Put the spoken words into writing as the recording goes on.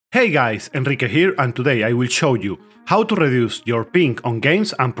Hey guys, Enrique here, and today I will show you how to reduce your ping on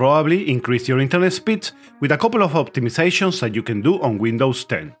games and probably increase your internet speeds with a couple of optimizations that you can do on Windows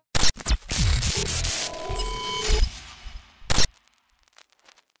 10.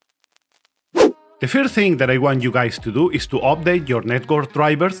 The first thing that I want you guys to do is to update your network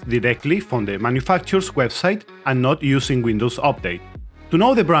drivers directly from the manufacturer's website and not using Windows Update. To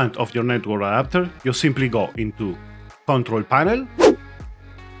know the brand of your network adapter, you simply go into Control Panel,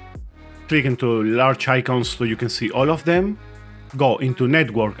 click into large icons so you can see all of them, go into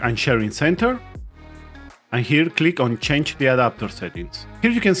Network and Sharing Center, and here click on Change the Adapter Settings.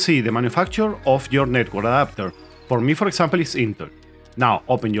 Here you can see the manufacturer of your network adapter. For me, for example, is Intel. Now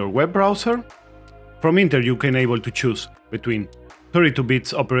open your web browser. From Intel you can able to choose between 32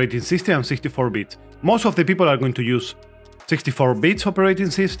 bits operating system and 64 bits. Most of the people are going to use 64 bits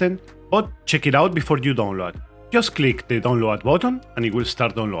operating system, but check it out before you download. Just click the download button and it will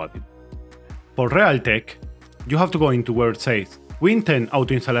start downloading. For Realtek, you have to go into where it says Win 10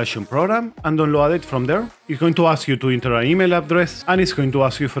 Auto Installation Program and download it from there. It's going to ask you to enter an email address and it's going to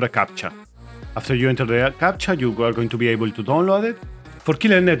ask you for a CAPTCHA. After you enter the CAPTCHA, you are going to be able to download it. For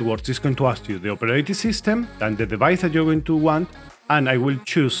Killer Networks, it's going to ask you the operating system and the device that you're going to want, and I will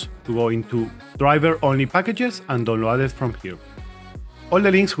choose to go into driver only packages and download it from here. All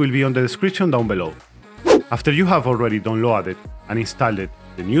the links will be on the description down below. After you have already downloaded and installed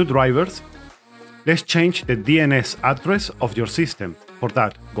the new drivers, let's change the DNS address of your system. For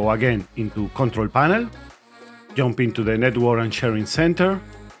that, go again into Control Panel, jump into the Network and Sharing Center,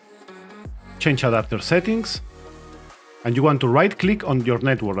 change Adapter Settings, and you want to right-click on your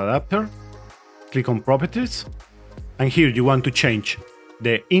network adapter, click on Properties, and here you want to change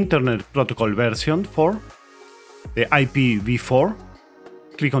the Internet Protocol version for the IPv4,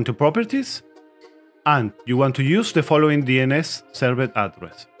 click on Properties, and you want to use the following DNS server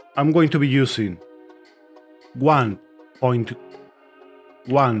address. I'm going to be using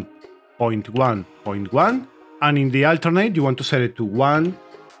 1.1.1.1, and in the alternate you want to set it to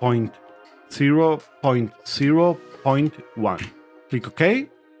 1.0.0.1. Click OK,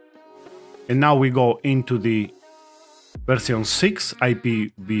 and now we go into the version 6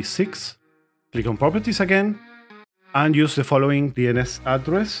 IPv6. Click on Properties again and use the following DNS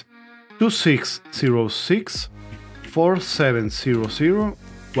address: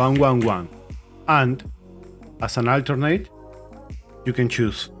 2606.4700.111, and as an alternate you can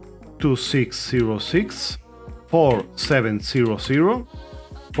choose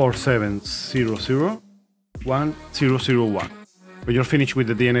 2606.4700.4700.1001. When you're finished with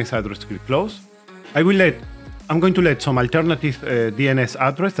the DNS address, click Close. I'm going to let some alternative DNS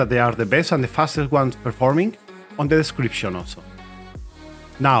address that they are the best and the fastest ones performing on the description also.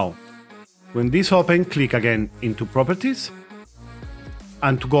 Now, when this open, click again into Properties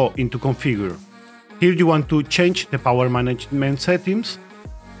and to go into Configure. Here you want to change the power management settings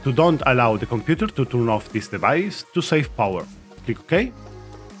to don't allow the computer to turn off this device to save power. Click OK.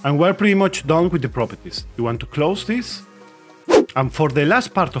 And we're pretty much done with the properties. You want to close this. And for the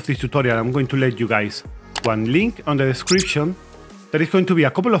last part of this tutorial, I'm going to let you guys one link on the description. There is going to be a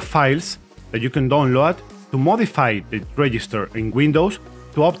couple of files that you can download to modify the register in Windows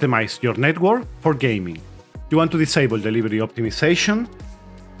to optimize your network for gaming. You want to disable delivery optimization,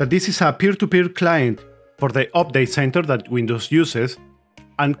 that this is a peer-to-peer client for the update center that Windows uses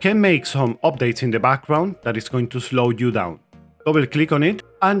and can make some updates in the background that is going to slow you down. Double click on it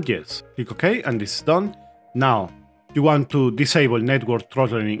and yes, click OK, and this is done. Now you want to disable network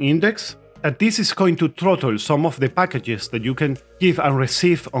throttling index, that this is going to throttle some of the packages that you can give and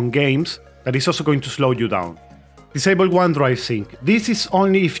receive on games, that is also going to slow you down. Disable OneDrive sync. This is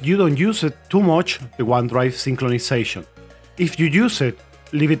only if you don't use it too much, the OneDrive synchronization. If you use it,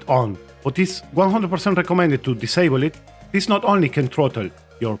 leave it on, but it's 100% recommended to disable it. This not only can throttle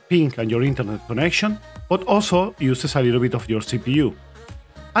your ping and your internet connection, but also uses a little bit of your CPU.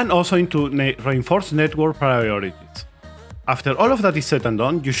 And also into reinforce network priorities. After all of that is said and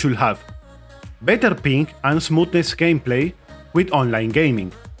done, you should have better ping and smoothness gameplay with online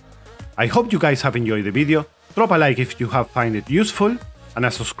gaming. I hope you guys have enjoyed the video. Drop a like if you have found it useful, and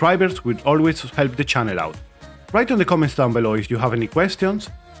as subscribers would always help the channel out. Write in the comments down below if you have any questions.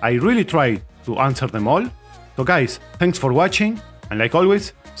 I really try to answer them all. So guys, thanks for watching, and like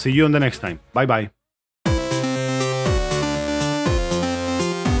always, see you on the next time. Bye bye.